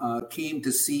came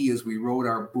to see as we wrote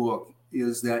our book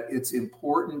is that it's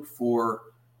important for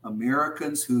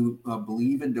Americans who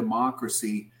believe in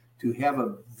democracy to have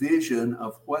a vision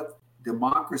of what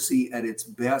democracy at its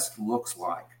best looks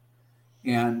like.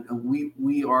 And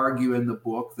we argue in the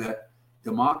book that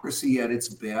democracy at its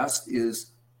best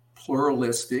is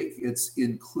pluralistic, it's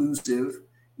inclusive,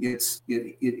 it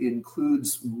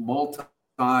includes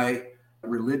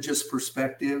multi-religious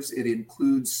perspectives, it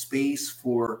includes space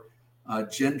for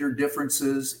gender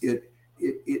differences, it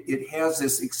has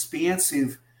this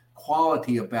expansive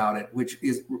quality about it, which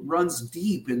runs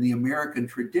deep in the American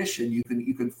tradition. You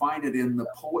can find it in the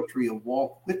poetry of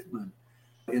Walt Whitman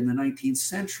in the 19th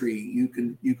century. You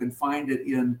can find it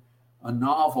in a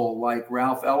novel like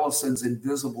Ralph Ellison's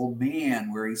Invisible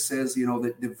Man, where he says,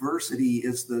 that diversity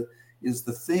is the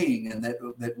thing, and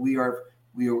that we are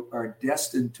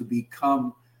destined to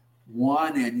become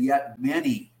one and yet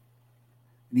many.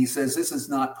 And he says this is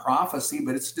not prophecy,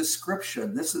 but it's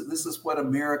description. This is what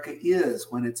America is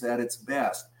when it's at its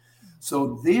best.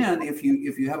 So then, if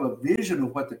you have a vision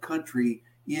of what the country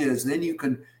is, then you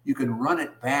can run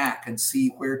it back and see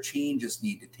where changes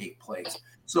need to take place.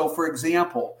 So, for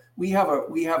example, we have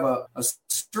a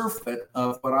surfeit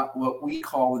of what we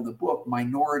call in the book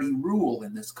minority rule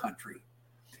in this country.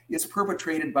 It's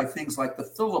perpetrated by things like the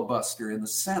filibuster in the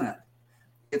Senate.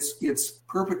 It's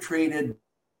perpetrated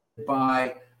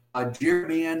by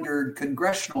gerrymandered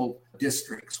congressional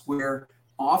districts where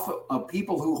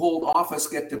people who hold office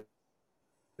get to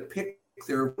pick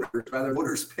their voters, rather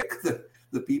voters pick the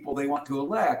people they want to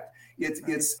elect.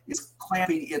 It's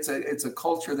clamping. It's a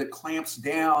culture that clamps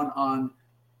down on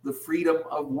the freedom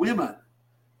of women.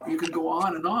 You can go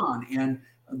on, and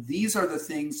these are the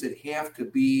things that have to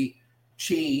be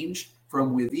changed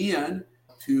from within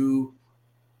to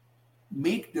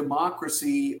make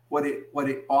democracy what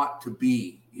it ought to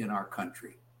be in our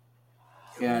country.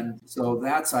 And so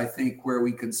that's, I think, where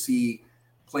we can see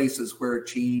places where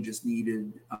change is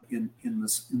needed in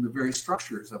the very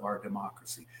structures of our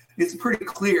democracy. It's pretty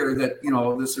clear that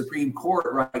the Supreme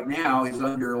Court right now is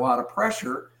under a lot of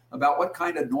pressure about what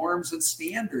kind of norms and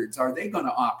standards are they going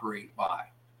to operate by.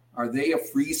 Are they a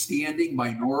freestanding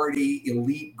minority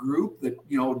elite group that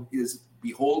is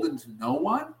beholden to no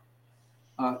one?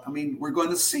 We're going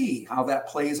to see how that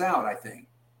plays out, I think.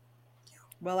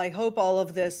 Well, I hope all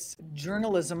of this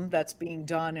journalism that's being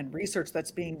done and research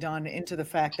that's being done into the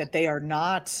fact that they are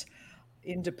not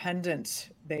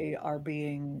independent, they are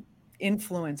being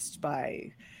influenced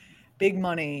by big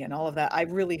money and all of that. I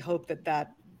really hope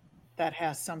that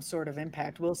has some sort of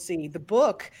impact. We'll see. The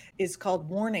book is called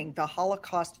Warning: The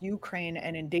Holocaust, Ukraine,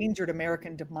 and Endangered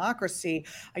American Democracy.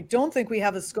 I don't think we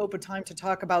have the scope of time to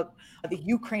talk about the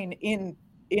Ukraine in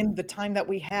the time that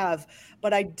we have,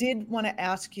 but I did want to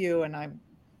ask you, and I'm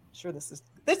sure this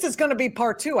is going to be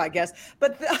part 2, I guess,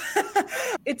 but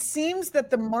it seems that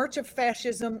the march of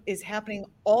fascism is happening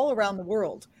all around the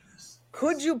world.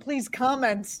 Could you please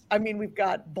comment? We've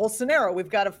got Bolsonaro, we've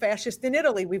got a fascist in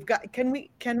Italy,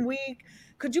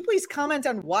 could you please comment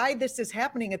on why this is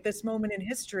happening at this moment in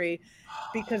history?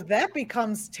 Because that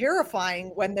becomes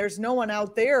terrifying when there's no one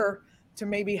out there to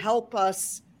maybe help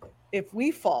us if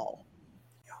we fall.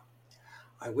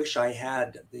 I wish I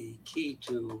had the key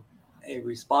to a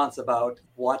response about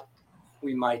what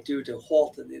we might do to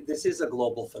halt it. This is a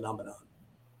global phenomenon.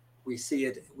 We see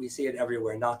it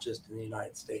everywhere, not just in the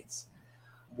United States.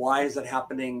 Why is it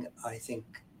happening? I think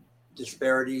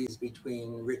disparities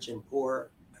between rich and poor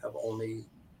have only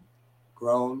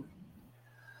grown.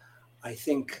 I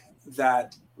think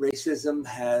that racism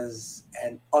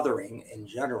and othering in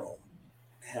general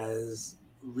has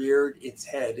reared its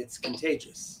head. It's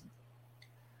contagious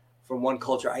from one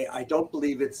culture. I don't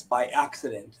believe it's by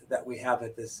accident that we have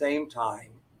at the same time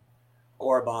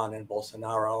Orban and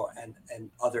Bolsonaro and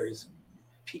others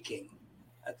peaking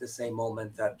at the same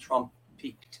moment that Trump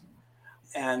peaked.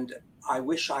 And I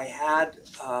wish I had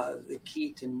the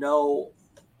key to know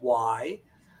why.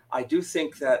 I do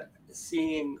think that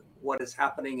seeing what is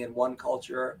happening in one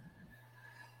culture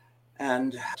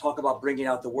and talk about bringing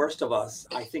out the worst of us,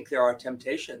 I think there are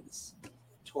temptations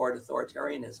toward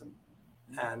authoritarianism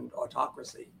and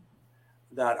autocracy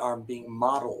that are being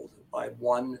modeled by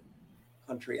one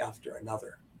country after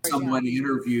another. Someone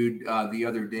interviewed the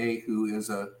other day who is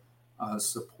a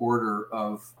supporter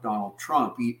of Donald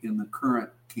Trump in the current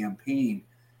campaign.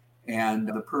 And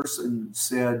the person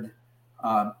said,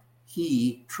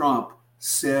 Trump,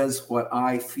 says what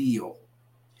I feel.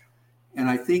 And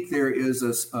I think there is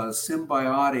a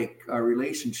symbiotic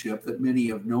relationship that many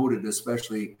have noted,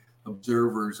 especially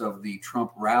observers of the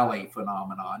Trump rally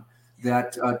phenomenon,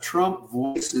 that Trump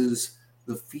voices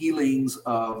the feelings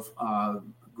of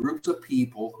groups of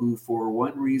people who, for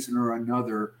one reason or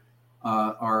another,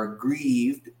 are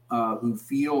aggrieved, who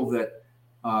feel that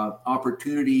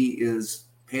opportunity is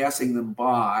passing them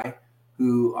by,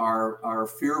 who are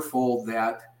fearful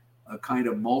that a kind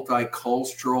of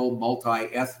multicultural,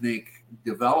 multi-ethnic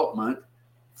development,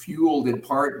 fueled in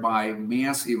part by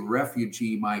massive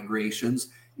refugee migrations,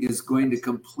 is going to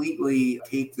completely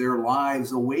take their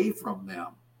lives away from them.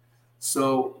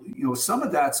 So, some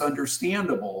of that's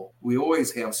understandable. We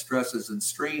always have stresses and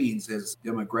strains as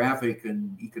demographic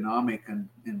and economic and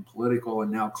political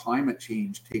and now climate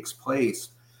change takes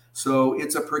place. So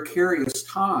it's a precarious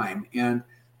time. And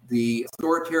the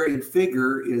authoritarian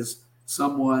figure is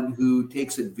someone who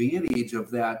takes advantage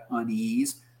of that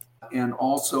unease and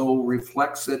also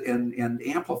reflects it and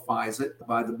amplifies it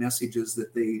by the messages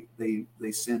that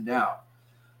they send out.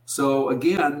 So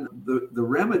again, the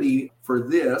remedy for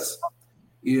this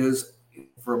is,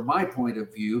 from my point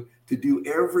of view, to do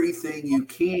everything you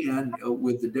can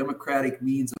with the democratic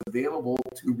means available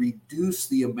to reduce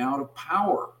the amount of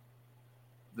power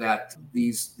that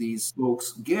these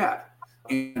folks get.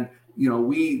 And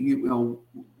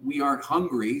we aren't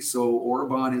Hungary, so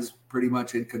Orban is pretty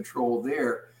much in control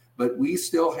there. But we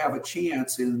still have a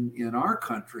chance in our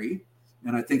country,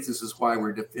 and I think this is why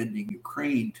we're defending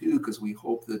Ukraine too, because we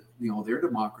hope that their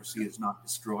democracy is not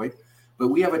destroyed. But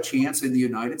we have a chance in the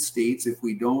United States if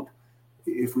we don't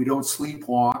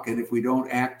sleepwalk and if we don't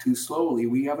act too slowly,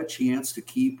 we have a chance to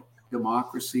keep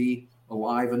democracy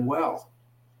alive and well.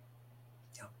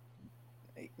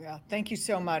 Yeah, thank you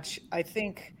so much. I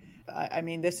think,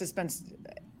 this has been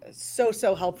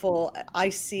so helpful. I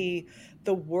see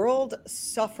the world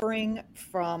suffering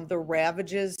from the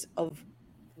ravages of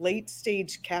late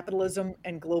stage capitalism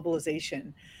and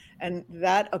globalization. And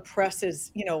that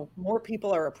oppresses, more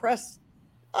people are oppressed.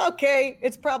 Okay,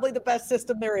 it's probably the best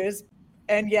system there is.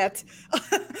 And yet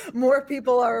more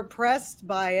people are oppressed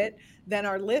by it than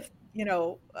are lifted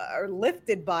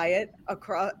by it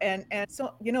across. And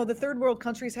so, the third world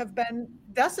countries have been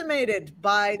decimated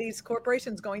by these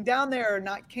corporations going down there,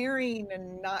 not caring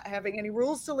and not having any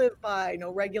rules to live by,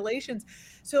 no regulations.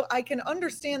 So I can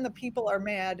understand the people are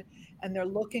mad and they're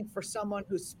looking for someone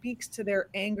who speaks to their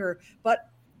anger. But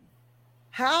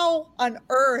how on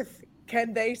earth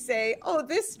can they say, oh,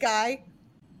 this guy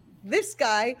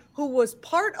who was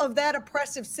part of that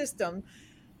oppressive system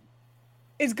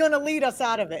is going to lead us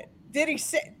out of it?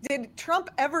 Did Trump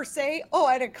ever say, oh,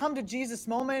 I had a come to Jesus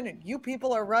moment and you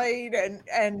people are right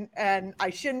and I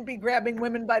shouldn't be grabbing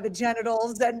women by the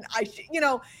genitals and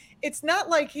it's not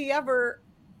like he ever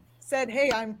said,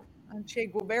 hey, I'm Che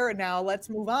Guevara now, let's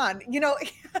move on.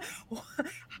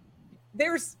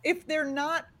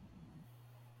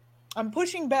 I'm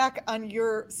pushing back on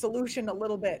your solution a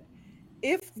little bit.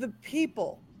 If the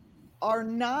people are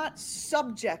not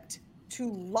subject to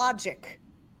logic,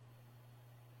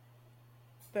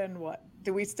 then what?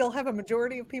 Do we still have a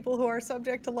majority of people who are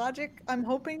subject to logic? I'm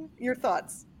hoping. Your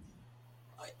thoughts?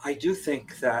 I do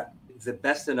think that the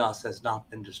best in us has not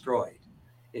been destroyed.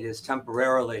 It is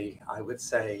temporarily, I would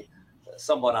say,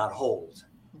 somewhat on hold.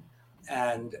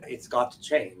 And it's got to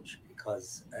change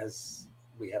because, as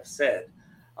we have said,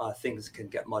 things can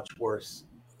get much worse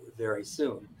very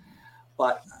soon.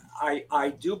 But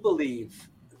I do believe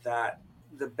that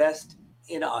the best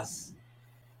in us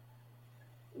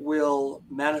will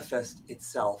manifest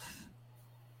itself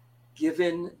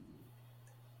given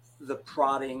the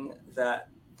prodding that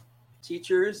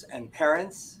teachers and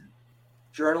parents,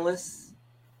 journalists,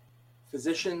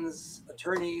 physicians,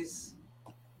 attorneys,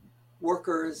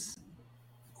 workers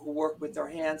who work with their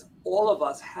hands, all of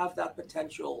us have that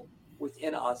potential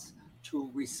within us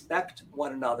to respect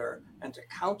one another and to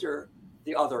counter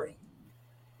the othering.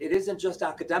 It isn't just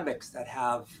academics that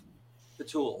have the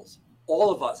tools.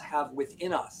 All of us have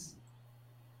within us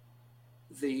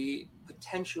the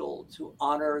potential to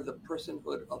honor the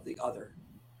personhood of the other.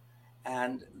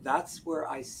 And that's where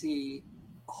I see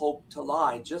hope to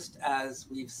lie, just as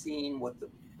we've seen with the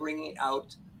bringing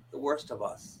out the worst of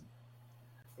us.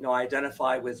 I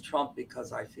identify with Trump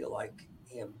because I feel like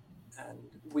him. And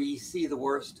we see the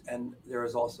worst, and there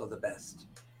is also the best.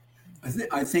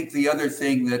 I think the other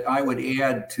thing that I would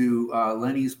add to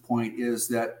Lenny's point is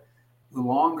that the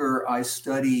longer I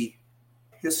study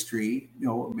history,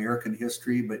 American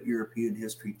history, but European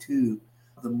history too,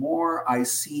 the more I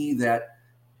see that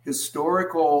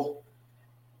historical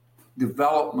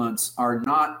developments are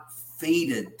not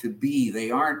fated to be. They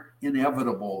aren't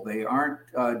inevitable. They aren't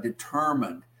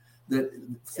determined. That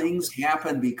things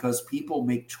happen because people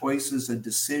make choices and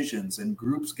decisions, and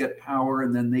groups get power,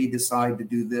 and then they decide to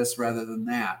do this rather than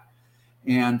that.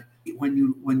 And when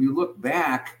you look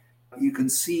back, you can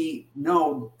see,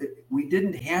 no, we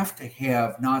didn't have to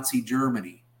have Nazi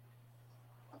Germany.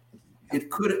 It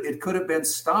could have been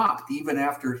stopped even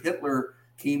after Hitler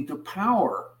came to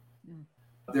power.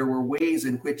 There were ways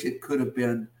in which it could have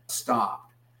been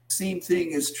stopped. Same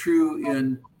thing is true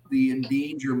in the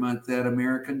endangerment that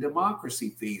American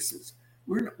democracy faces.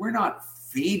 We're not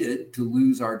fated to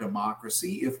lose our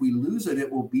democracy. If we lose it,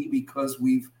 it will be because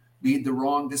we've made the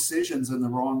wrong decisions and the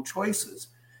wrong choices.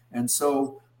 And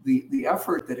so the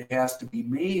effort that has to be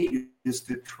made is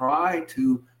to try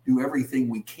to do everything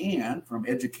we can, from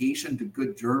education to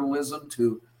good journalism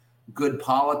to good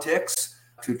politics,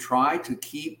 to try to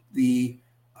keep the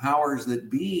powers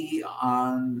that be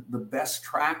on the best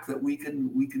track that we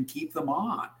can keep them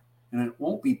on. And it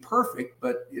won't be perfect,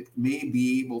 but it may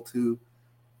be able to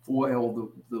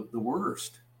foil the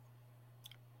worst.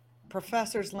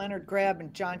 Professors Leonard Grob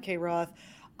and John K. Roth,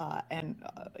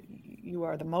 you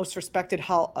are the most respected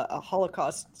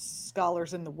Holocaust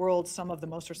scholars in the world, some of the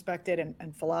most respected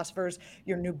and philosophers.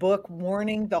 Your new book,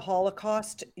 Warning: The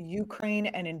Holocaust, Ukraine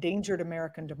and Endangered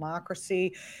American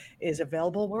Democracy, is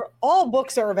available where all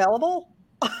books are available.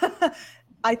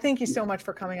 I thank you so much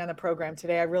for coming on the program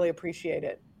today. I really appreciate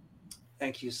it.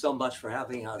 Thank you so much for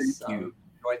having us. Thank you.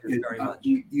 Enjoyed this very much.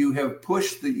 You have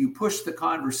pushed the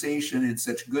conversation in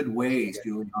such good ways,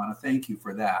 Juliana. Thank you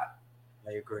for that.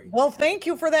 I agree. Well, thank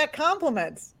you for that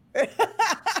compliment.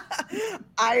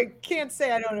 I can't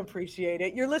say I don't appreciate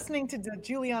it. You're listening to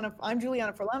I'm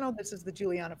Juliana Forlano. This is the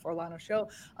Juliana Forlano Show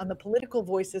on the Political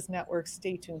Voices Network.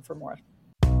 Stay tuned for more.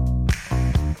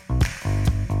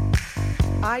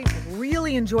 I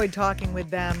really enjoyed talking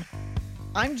with them.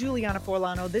 I'm Juliana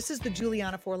Forlano. This is the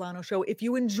Juliana Forlano Show. If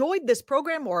you enjoyed this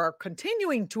program or are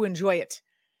continuing to enjoy it,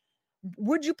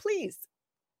 would you please,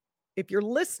 if you're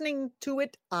listening to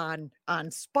it on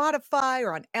Spotify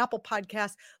or on Apple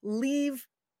Podcasts, leave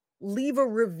a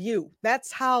review.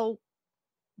 That's how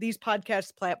these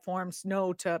podcast platforms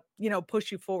know to,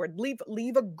 push you forward.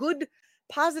 Leave a good,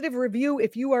 positive review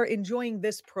if you are enjoying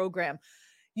this program.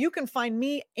 You can find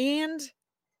me and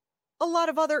a lot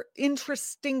of other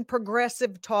interesting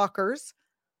progressive talkers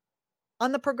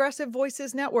on the Progressive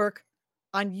Voices Network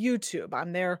on YouTube.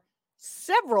 I'm there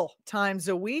several times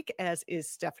a week, as is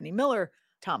Stephanie Miller,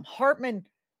 Tom Hartman,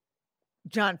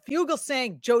 John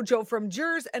Fugelsang, JoJo from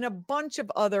Jers, and a bunch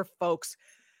of other folks.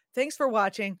 Thanks for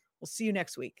watching. We'll see you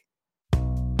next week.